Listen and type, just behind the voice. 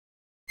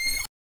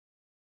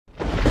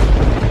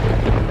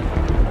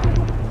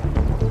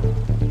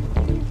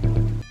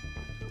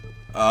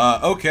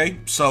Okay,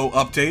 so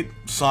update.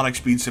 Sonic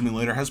Speed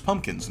Simulator has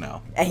pumpkins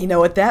now. And you know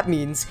what that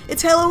means?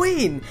 It's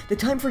Halloween! The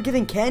time for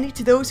giving candy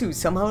to those who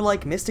somehow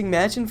like Mystic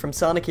Mansion from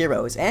Sonic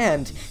Heroes,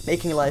 and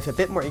making life a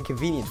bit more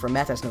inconvenient for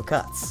Matt has no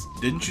cuts.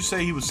 Didn't you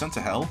say he was sent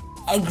to hell?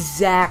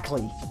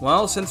 Exactly.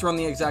 Well, since we're on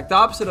the exact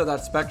opposite of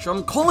that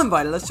spectrum, Cole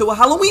invited us to a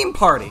Halloween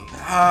party.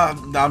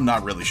 I'm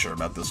not really sure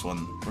about this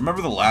one.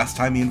 Remember the last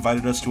time he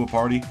invited us to a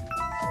party?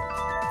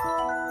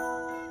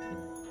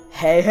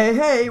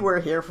 Hey, we're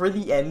here for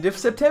the end of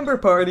September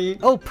party.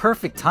 Oh,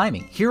 perfect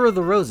timing. Here are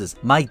the roses.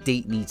 My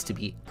date needs to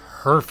be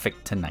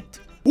perfect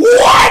tonight.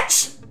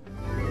 What?!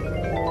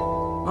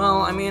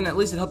 Well, I mean, at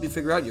least it helped you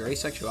figure out your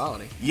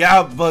asexuality.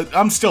 Yeah, but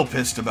I'm still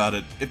pissed about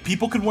it. If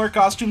people can wear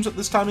costumes at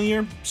this time of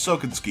year, so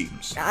can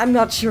schemes. I'm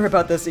not sure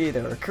about this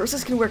either.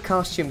 Curses can wear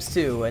costumes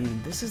too,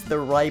 and this is the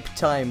ripe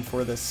time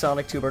for the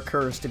Sonictuber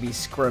Curse to be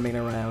squirming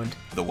around.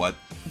 The what?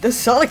 The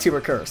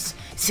Sonictuber Curse.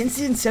 Since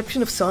the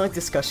inception of Sonic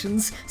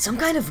discussions, some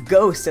kind of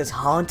ghost has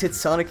haunted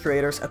Sonic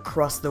creators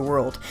across the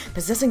world,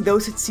 possessing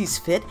those it sees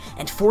fit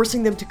and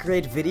forcing them to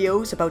create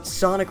videos about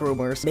Sonic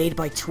rumors made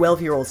by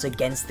 12-year-olds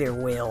against their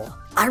will.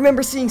 I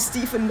remember seeing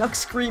Stephen Nuck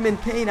scream in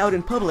pain out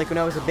in public when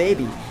I was a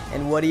baby,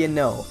 and what do you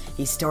know?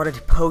 He started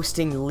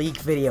posting leak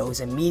videos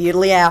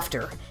immediately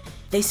after.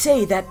 They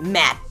say that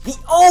Matt, the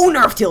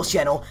owner of Till's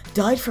channel,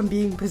 died from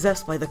being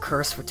possessed by the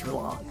curse for too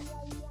long.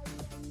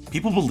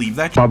 People believe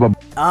that?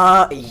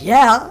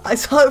 Yeah, I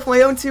saw it with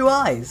my own 2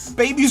 eyes.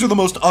 Babies are the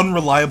most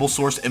unreliable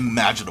source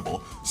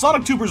imaginable.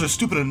 Sonictubers are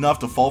stupid enough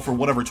to fall for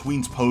whatever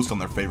tweens post on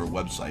their favorite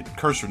website,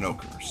 curse or no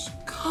curse.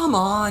 Come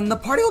on, the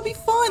party will be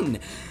fun.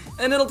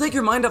 And it'll take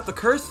your mind off the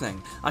curse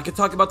thing. I could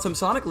talk about some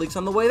Sonic leaks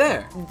on the way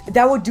there.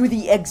 That would do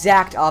the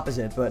exact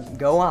opposite, but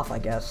go off, I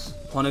guess.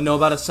 Want to know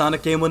about a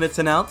Sonic game when it's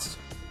announced?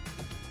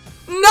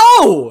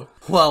 No!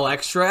 Well,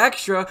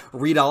 extra,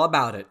 read all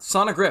about it.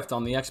 Sonic Rift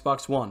on the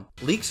Xbox One.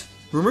 Leaks?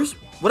 Rumors?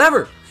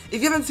 Whatever.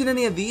 If you haven't seen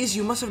any of these,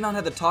 you must have not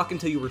had the talk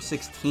until you were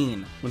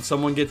 16. When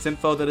someone gets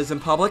info that is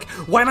in public,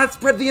 why not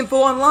spread the info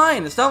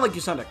online? It's not like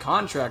you signed a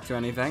contract or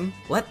anything.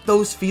 Let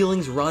those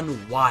feelings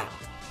run wild.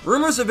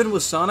 Rumors have been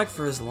with Sonic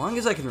for as long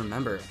as I can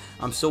remember.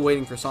 I'm still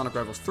waiting for Sonic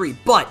Rivals 3,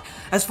 but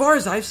as far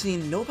as I've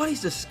seen,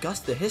 nobody's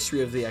discussed the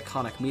history of the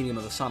iconic medium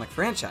of the Sonic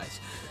franchise.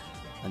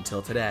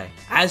 Until today.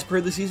 As per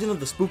the season of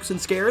the Spooks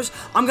and Scares,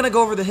 I'm gonna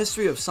go over the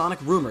history of Sonic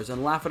rumors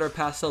and laugh at our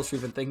past selves for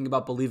even thinking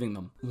about believing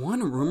them.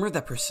 One rumor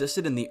that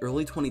persisted in the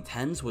early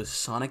 2010s was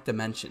Sonic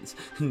Dimensions.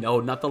 No,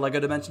 not the LEGO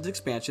Dimensions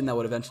expansion that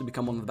would eventually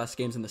become one of the best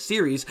games in the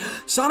series.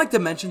 Sonic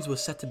Dimensions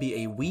was set to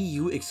be a Wii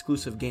U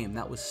exclusive game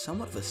that was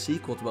somewhat of a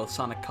sequel to both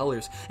Sonic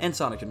Colors and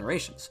Sonic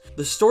Generations.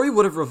 The story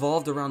would have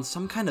revolved around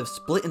some kind of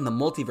split in the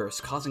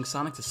multiverse, causing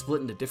Sonic to split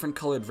into different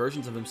colored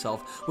versions of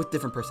himself with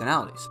different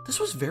personalities.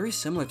 This was very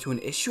similar to an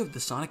issue of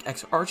the Sonic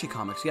X Archie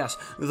comics, yes,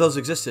 those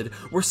existed,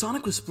 where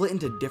Sonic was split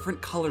into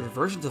different colored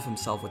versions of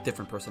himself with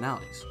different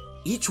personalities.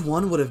 Each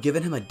one would have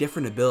given him a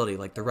different ability,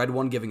 like the red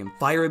one giving him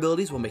fire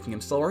abilities while making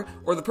him slower,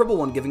 or the purple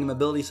one giving him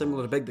abilities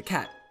similar to Big the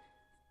Cat.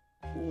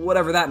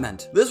 Whatever that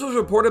meant. This was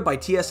reported by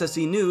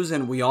TSSE News,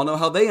 and we all know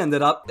how they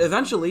ended up.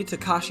 Eventually,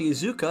 Takashi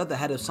Iizuka, the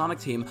head of Sonic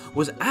Team,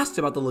 was asked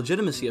about the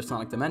legitimacy of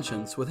Sonic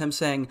Dimensions, with him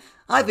saying,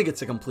 "I think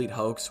it's a complete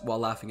hoax," while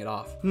laughing it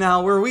off.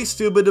 Now, were we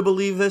stupid to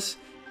believe this?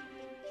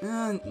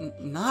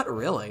 Not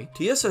really.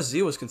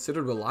 TSSZ was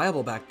considered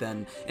reliable back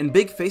then, and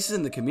big faces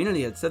in the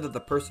community had said that the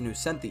person who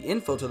sent the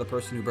info to the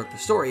person who broke the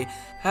story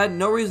had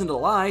no reason to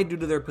lie due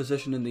to their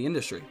position in the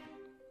industry.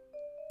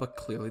 But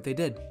clearly they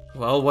did.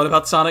 Well, what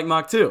about Sonic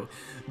Mach 2?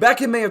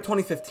 Back in May of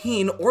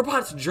 2015,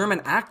 Orbot's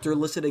German actor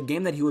listed a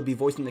game that he would be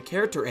voicing the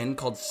character in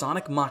called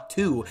Sonic Mach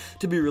 2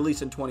 to be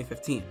released in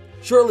 2015.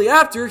 Shortly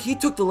after, he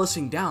took the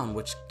listing down,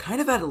 which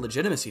kind of added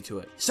legitimacy to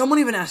it. Someone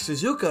even asked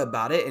Suzuka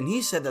about it, and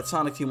he said that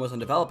Sonic Team wasn't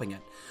developing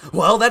it.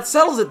 Well, that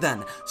settles it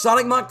then.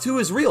 Sonic Mach 2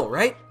 is real,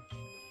 right?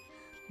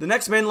 The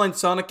next mainline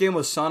Sonic game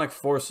was Sonic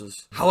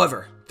Forces.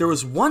 However, there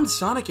was one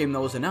Sonic game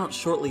that was announced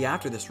shortly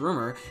after this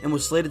rumor and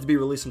was slated to be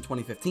released in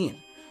 2015.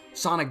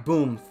 Sonic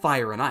Boom,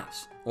 Fire and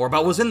Ice.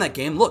 Orbot was in that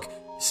game, look,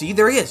 see,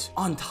 there he is.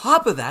 On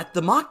top of that,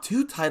 the Mach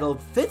 2 title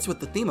fits with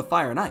the theme of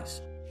Fire and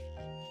Ice.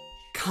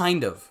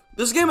 Kind of.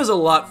 This game is a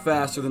lot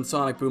faster than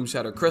Sonic Boom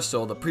Shatter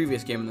Crystal, the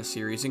previous game in the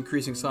series,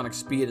 increasing Sonic's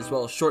speed as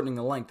well as shortening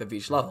the length of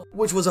each level,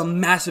 which was a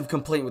massive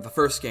complaint with the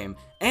first game.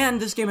 And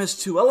this game has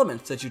 2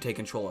 elements that you take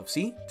control of.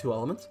 See? 2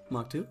 elements?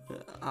 Mach 2?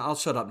 I'll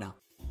shut up now.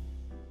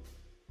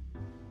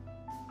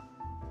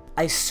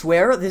 I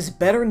swear this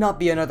better not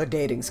be another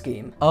dating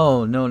scheme.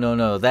 Oh,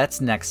 no, that's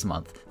next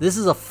month. This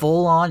is a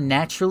full-on,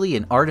 naturally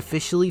and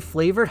artificially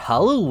flavored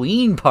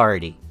Halloween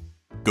party.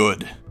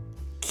 Good.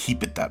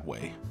 Keep it that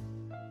way.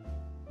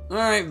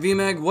 Alright,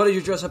 VMAG, what did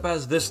you dress up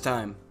as this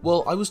time?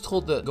 Well, I was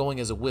told that going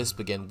as a Wisp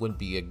again wouldn't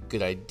be a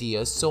good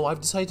idea, so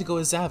I've decided to go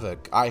as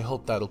Zavok. I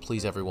hope that'll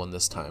please everyone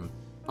this time.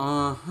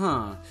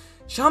 Uh-huh.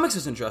 Shamix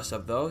isn't dressed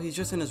up, though. He's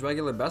just in his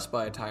regular Best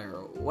Buy attire.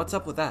 What's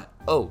up with that?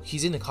 Oh,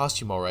 he's in a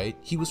costume alright.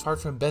 He was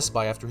fired from Best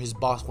Buy after his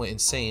boss went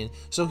insane,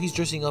 so he's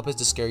dressing up as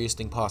the scariest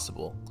thing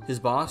possible. His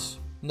boss?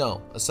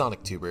 No, a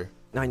Sonictuber.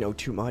 I know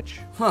too much.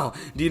 Well,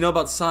 do you know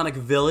about Sonic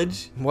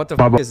Village? What the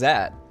f is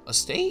that? A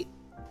state?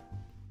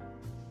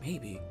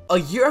 Maybe. A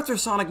year after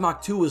Sonic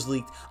Mach 2 was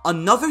leaked,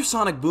 another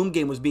Sonic Boom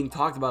game was being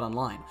talked about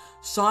online,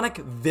 Sonic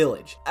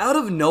Village. Out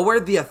of nowhere,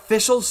 the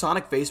official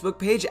Sonic Facebook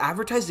page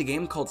advertised a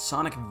game called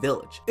Sonic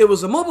Village. It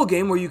was a mobile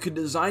game where you could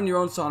design your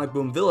own Sonic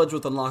Boom village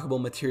with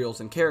unlockable materials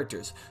and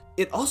characters.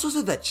 It also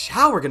said that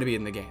Chow were going to be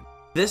in the game.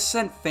 This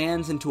sent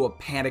fans into a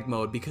panic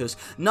mode because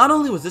not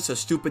only was this a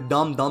stupid,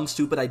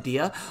 stupid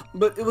idea,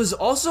 but it was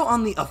also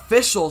on the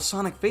official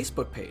Sonic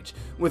Facebook page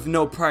with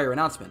no prior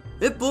announcement.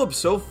 It blew up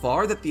so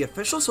far that the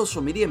official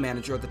social media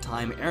manager at the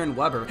time, Aaron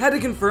Weber, had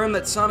to confirm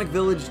that Sonic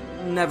Village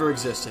never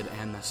existed,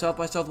 and the South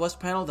by Southwest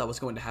panel that was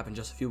going to happen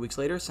just a few weeks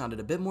later sounded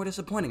a bit more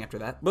disappointing after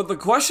that. But the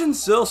question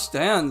still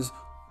stands.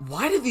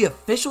 Why did the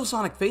official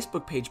Sonic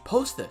Facebook page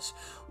post this?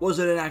 Was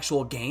it an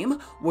actual game?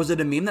 Was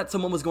it a meme that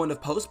someone was going to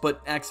post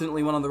but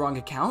accidentally went on the wrong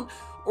account?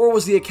 Or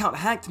was the account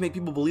hacked to make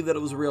people believe that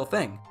it was a real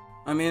thing?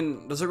 I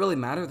mean, does it really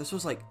matter? This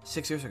was like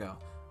 6 years ago.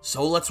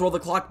 So let's roll the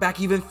clock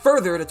back even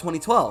further to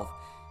 2012.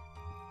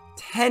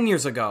 10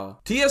 years ago,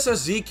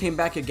 TSSZ came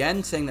back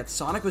again saying that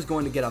Sonic was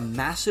going to get a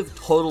massive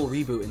total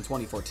reboot in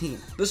 2014.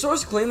 The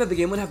source claimed that the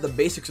game would have the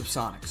basics of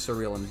Sonic,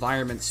 surreal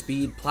environment,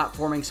 speed,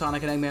 platforming,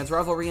 Sonic and Eggman's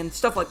rivalry, and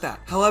stuff like that.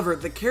 However,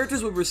 the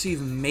characters would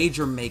receive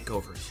major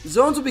makeovers.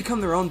 Zones would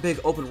become their own big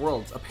open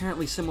worlds,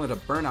 apparently similar to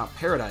Burnout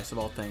Paradise of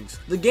all things.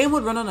 The game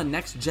would run on a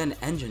next-gen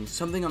engine,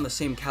 something on the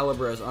same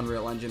caliber as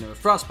Unreal Engine or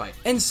Frostbite.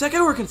 And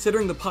Sega were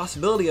considering the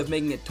possibility of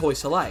making it Toys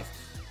to Life.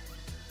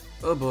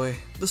 Oh boy.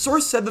 The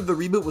source said that the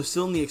reboot was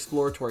still in the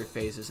exploratory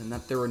phases and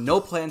that there were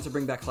no plans to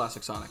bring back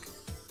classic Sonic.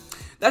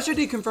 That should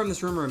deconfirm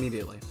this rumor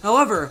immediately.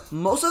 However,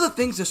 most of the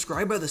things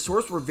described by the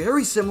source were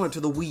very similar to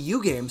the Wii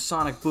U game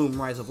Sonic Boom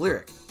Rise of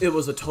Lyric. It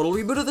was a total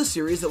reboot of the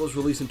series that was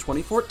released in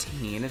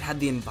 2014. It had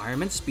the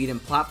environment, speed, and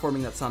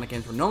platforming that Sonic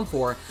games were known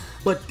for,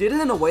 but did it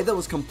in a way that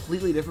was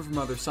completely different from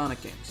other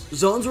Sonic games.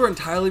 Zones were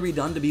entirely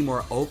redone to be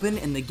more open,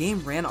 and the game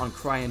ran on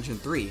CryEngine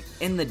 3.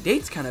 And the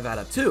dates kind of add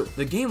up too.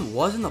 The game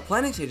was in the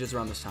planning stages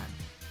around this time.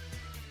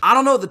 I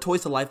don't know what the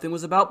Toys to Life thing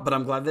was about, but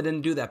I'm glad they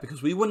didn't do that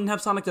because we wouldn't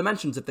have Sonic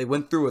Dimensions if they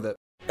went through with it.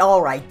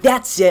 Alright,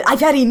 that's it. I've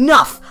had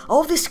enough!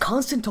 All this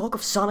constant talk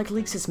of Sonic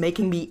leaks is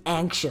making me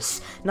anxious.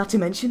 Not to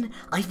mention,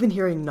 I've been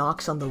hearing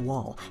knocks on the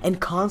wall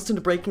and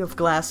constant breaking of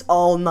glass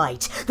all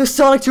night. The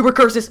Sonictuber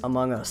Curse is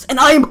among us,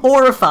 and I am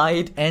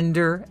horrified!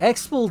 Ender,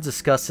 X will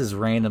discuss his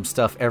random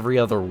stuff every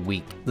other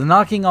week. The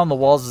knocking on the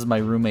walls is my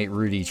roommate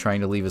Rudy trying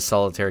to leave his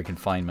solitary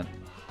confinement.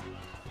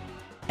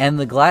 And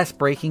the glass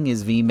breaking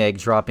is VMeg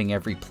dropping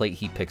every plate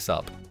he picks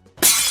up.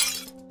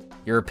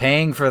 You're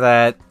paying for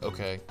that.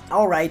 Okay.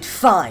 Alright,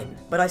 fine,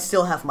 but I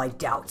still have my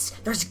doubts.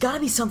 There's gotta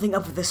be something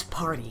up with this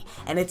party,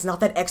 and it's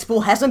not that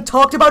X-Pool hasn't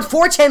talked about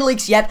 4chan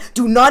leaks yet.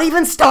 Do not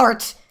even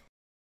start!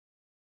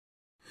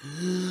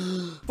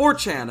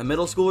 4chan, a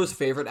middle schooler's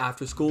favorite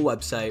after-school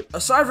website.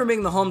 Aside from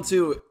being the home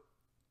to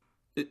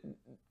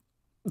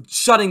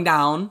shutting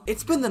down,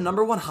 it's been the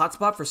 #1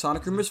 hotspot for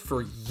Sonic rumors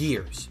for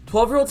years.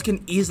 12-year-olds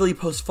can easily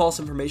post false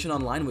information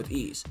online with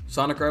ease.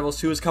 Sonic Rivals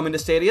 2 is coming to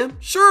Stadia?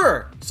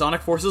 Sure! Sonic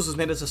Forces was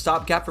made as a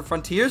stopgap for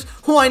Frontiers?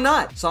 Why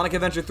not? Sonic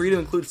Adventure 3 to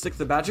include Six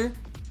the Badger?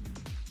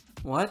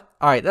 What?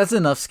 Alright, that's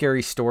enough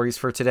scary stories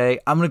for today.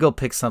 I'm gonna go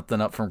pick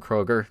something up from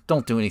Kroger.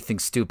 Don't do anything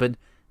stupid.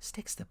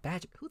 Sticks the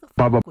Badger? Who the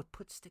fuck would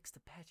put Sticks the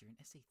Badger in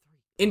SA3?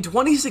 In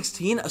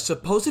 2016, a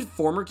supposed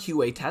former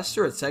QA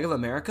tester at Sega of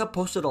America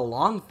posted a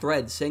long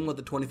thread saying what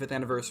the 25th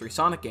anniversary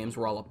Sonic games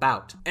were all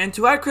about. And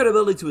to add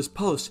credibility to his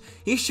post,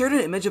 he shared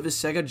an image of his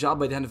Sega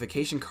job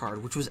identification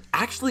card, which was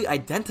actually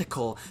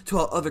identical to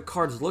how other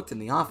cards looked in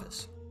the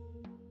office.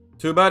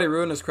 Too bad he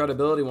ruined his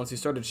credibility once he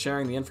started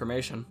sharing the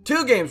information.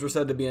 2 games were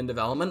said to be in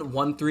development,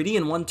 one 3D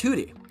and one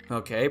 2D.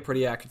 Okay,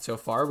 pretty accurate so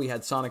far. We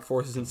had Sonic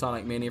Forces and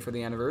Sonic Mania for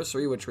the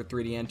anniversary, which were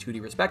 3D and 2D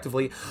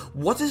respectively.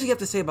 What does he have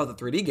to say about the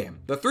 3D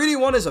game? The 3D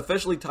one is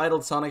officially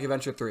titled Sonic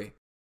Adventure 3.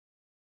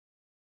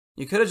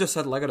 You could have just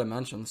said LEGO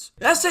Dimensions.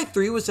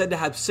 SA3 was said to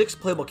have 6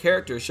 playable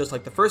characters just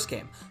like the first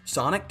game.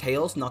 Sonic,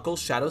 Tails,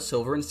 Knuckles, Shadow,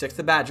 Silver, and Six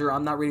the Badger.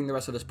 I'm not reading the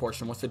rest of this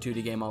portion. What's the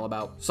 2D game all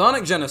about?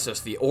 Sonic Genesis,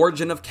 the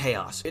Origin of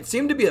Chaos. It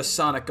seemed to be a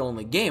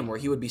Sonic-only game where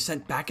he would be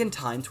sent back in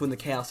time to when the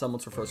Chaos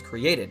Elements were first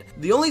created.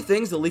 The only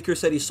things the leaker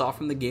said he saw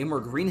from the game were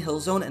Green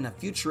Hill Zone and a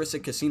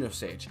futuristic casino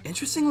stage.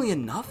 Interestingly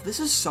enough, this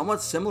is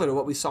somewhat similar to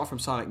what we saw from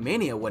Sonic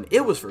Mania when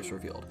it was first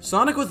revealed.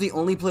 Sonic was the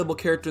only playable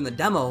character in the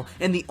demo,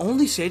 and the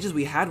only stages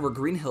we had were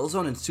Green Hill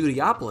Zone and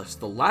Studiopolis,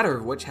 the latter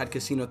of which had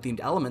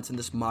casino-themed elements in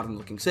this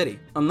modern-looking city.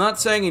 I'm not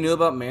saying he knew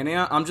about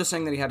Mania, I'm just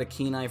saying that he had a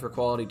keen eye for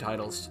quality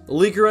titles. The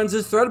leaker ends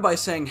his thread by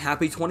saying,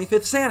 "Happy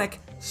 25th Sonic!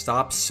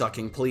 Stop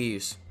sucking,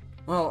 please."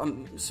 Well,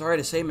 I'm sorry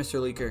to say, Mr.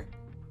 Leaker,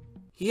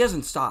 he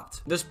hasn't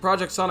stopped. This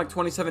Project Sonic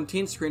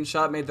 2017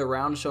 screenshot made the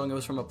round showing it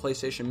was from a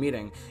PlayStation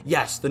meeting.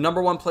 Yes, the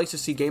 #1 place to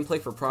see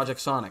gameplay for Project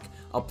Sonic.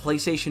 A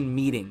PlayStation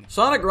meeting.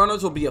 Sonic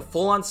Runners will be a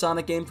full-on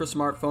Sonic game for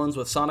smartphones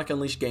with Sonic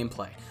Unleashed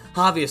gameplay.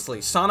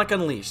 Obviously, Sonic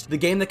Unleashed, the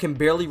game that can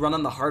barely run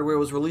on the hardware it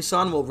was released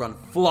on, will run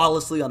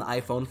flawlessly on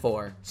iPhone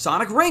 4.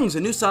 Sonic Rings, a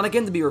new Sonic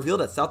game to be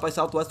revealed at South by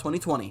Southwest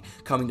 2020,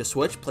 coming to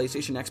Switch,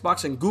 PlayStation,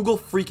 Xbox, and Google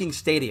freaking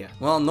Stadia.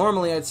 Well,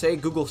 normally I'd say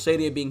Google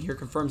Stadia being here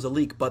confirms the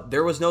leak, but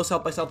there was no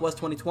South by Southwest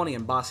 2020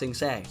 in Ba Sing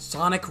Se.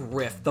 Sonic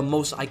Rift, the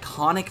most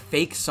iconic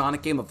fake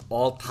Sonic game of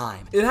all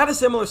time. It had a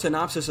similar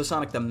synopsis to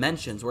Sonic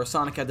Dimensions, where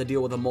Sonic had to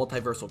deal with a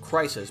multiversal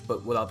crisis,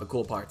 but without the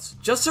cool parts.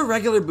 Just a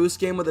regular boost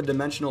game with a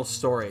dimensional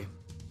story.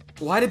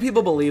 Why did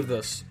people believe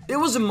this? It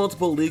was in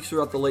multiple leaks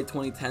throughout the late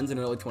 2010s and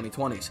early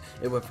 2020s.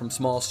 It went from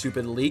small,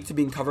 stupid leak to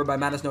being covered by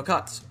Madness No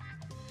Cuts.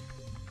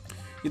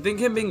 You think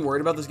him being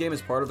worried about this game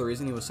is part of the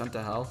reason he was sent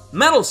to hell?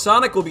 Metal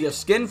Sonic will be a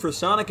skin for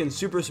Sonic in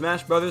Super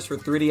Smash Bros. For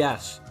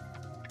 3DS.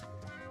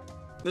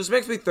 This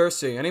makes me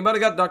thirsty. Anybody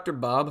got Dr.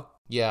 Bob?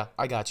 Yeah,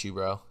 I got you,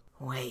 bro.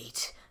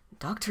 Wait,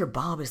 Dr.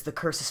 Bob is the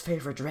Curse's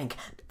favorite drink.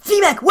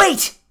 VMAC,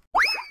 wait!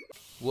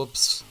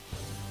 Whoops.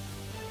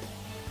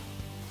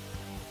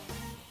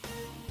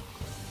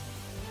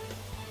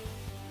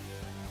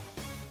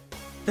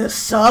 The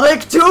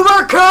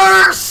Sonictuber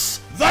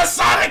Curse! The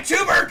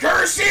Sonictuber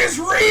Curse is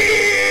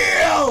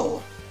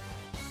real!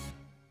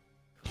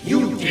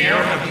 You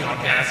dare have the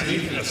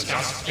audacity to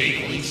discuss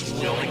fake leaks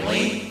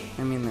willingly?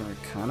 I mean, they were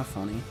kind of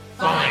funny.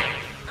 Fine.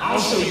 I'll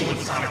show you what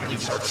Sonic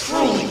leaks are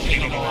truly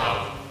capable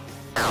of.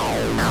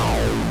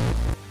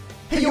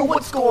 Hey yo,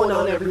 what's going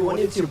on everyone?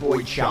 It's your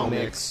boy Chow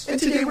Mix, and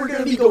today we're going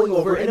to be going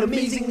over an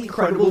amazingly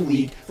credible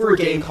leak for a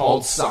game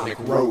called Sonic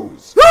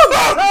Rose.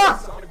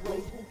 Sonic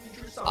Rose will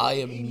feature Sonic I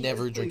am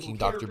never drinking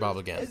Dr. Bob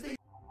again.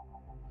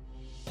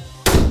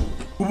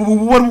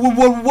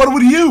 What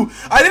would you?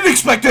 I didn't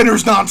expect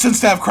Ender's nonsense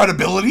to have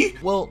credibility.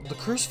 Well, the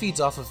curse feeds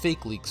off of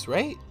fake leaks,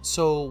 right?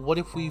 So what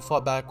if we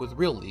fought back with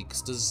real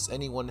leaks? Does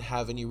anyone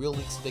have any real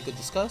leaks that they could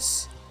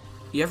discuss?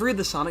 You ever read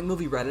the Sonic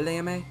movie Reddit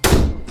AMA?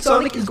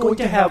 Sonic is going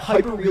to have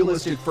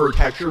hyper-realistic fur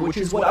texture, which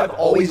is what I've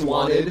always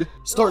wanted.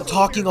 Start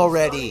talking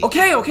already!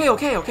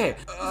 Okay.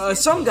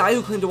 Some guy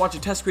who claimed to watch a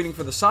test screening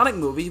for the Sonic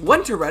movie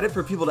went to Reddit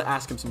for people to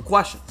ask him some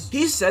questions.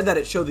 He said that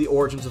it showed the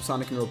origins of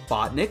Sonic and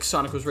Robotnik,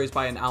 Sonic was raised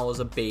by an owl as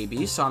a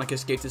baby, Sonic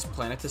escaped his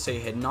planet to stay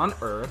hidden on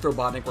Earth,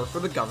 Robotnik worked for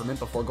the government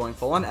before going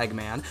full on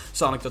Eggman,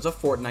 Sonic does a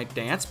Fortnite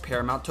dance,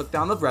 Paramount took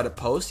down the Reddit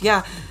post.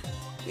 Yeah,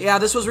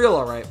 this was real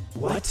alright.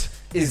 What?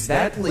 Is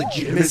that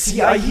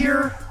legitimacy I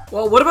hear?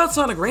 Well, what about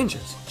Sonic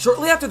Rangers?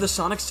 Shortly after the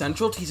Sonic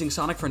Central teasing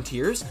Sonic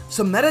Frontiers,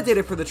 some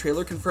metadata for the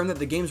trailer confirmed that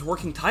the game's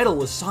working title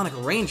was Sonic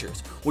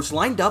Rangers, which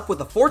lined up with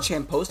a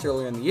 4chan post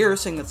earlier in the year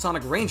saying that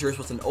Sonic Rangers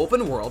was an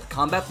open-world,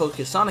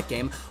 combat-focused Sonic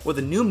game with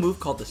a new move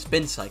called the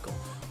Spin Cycle,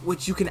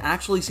 which you can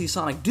actually see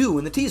Sonic do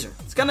in the teaser.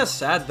 It's kinda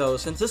sad though,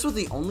 since this was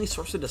the only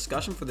source of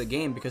discussion for the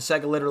game because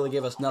Sega literally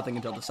gave us nothing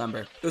until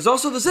December. There's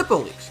also the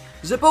Zippo leaks.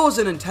 Zippo was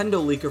a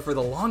Nintendo leaker for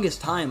the longest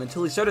time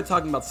until he started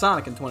talking about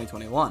Sonic in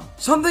 2021.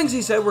 Some things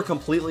he said were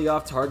completely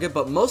off target,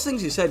 but most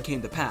things he said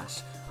came to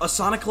pass. A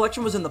Sonic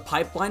collection was in the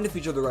pipeline to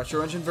feature the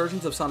Retro Engine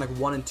versions of Sonic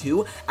 1 and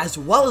 2, as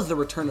well as the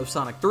return of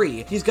Sonic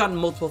 3. He's gotten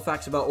multiple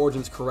facts about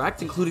Origins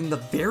correct, including the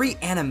very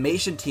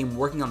animation team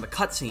working on the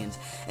cutscenes,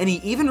 and he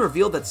even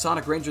revealed that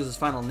Sonic Rangers'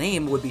 final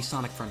name would be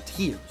Sonic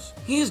Frontiers.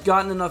 He's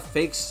gotten enough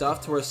fake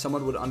stuff to where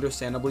someone would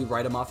understandably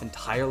write him off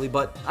entirely,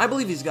 but I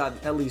believe he's got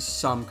at least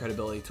some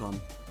credibility to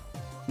him.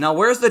 Now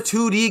where's the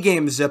 2D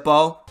game,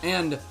 Zippo?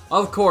 And,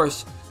 of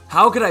course,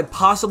 how could I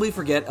possibly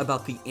forget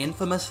about the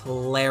infamous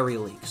Larry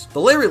leaks? The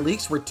Larry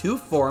leaks were two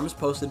forums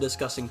posted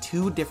discussing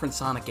two different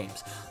Sonic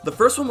games. The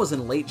first one was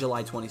in late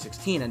July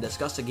 2016 and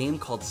discussed a game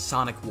called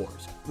Sonic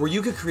Wars, where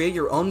you could create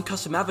your own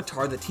custom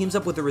avatar that teams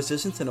up with the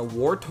Resistance in a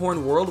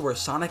war-torn world where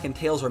Sonic and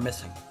Tails are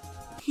missing.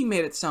 He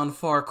made it sound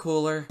far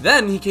cooler.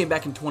 Then he came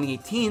back in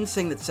 2018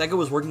 saying that Sega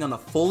was working on a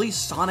fully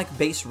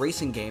Sonic-based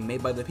racing game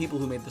made by the people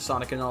who made the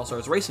Sonic and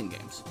All-Stars racing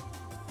games.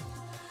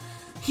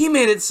 He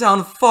made it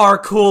sound far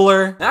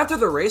cooler. After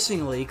the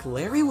racing leak,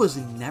 Larry was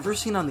never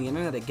seen on the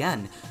internet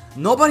again.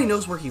 Nobody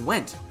knows where he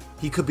went.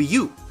 He could be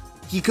you.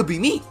 He could be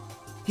me.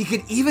 He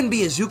could even be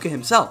Izuka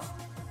himself.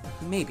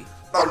 Maybe.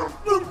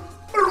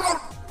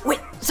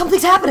 Wait,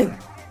 something's happening!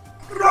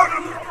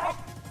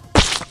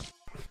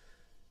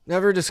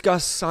 Never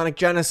discuss Sonic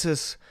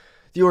Genesis,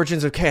 the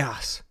origins of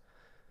chaos.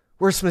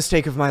 Worst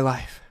mistake of my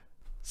life.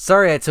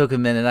 Sorry I took a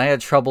minute. I had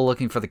trouble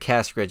looking for the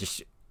cash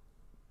register.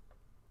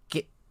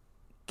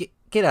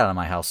 Get out of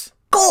my house.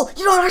 Cole,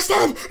 you don't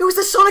understand! It was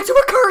the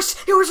Sonictuber Curse!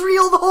 It was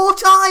real the whole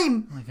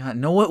time! Oh my god,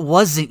 no it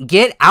wasn't.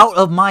 Get out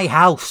of my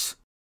house!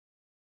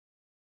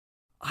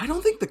 I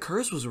don't think the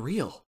curse was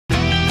real.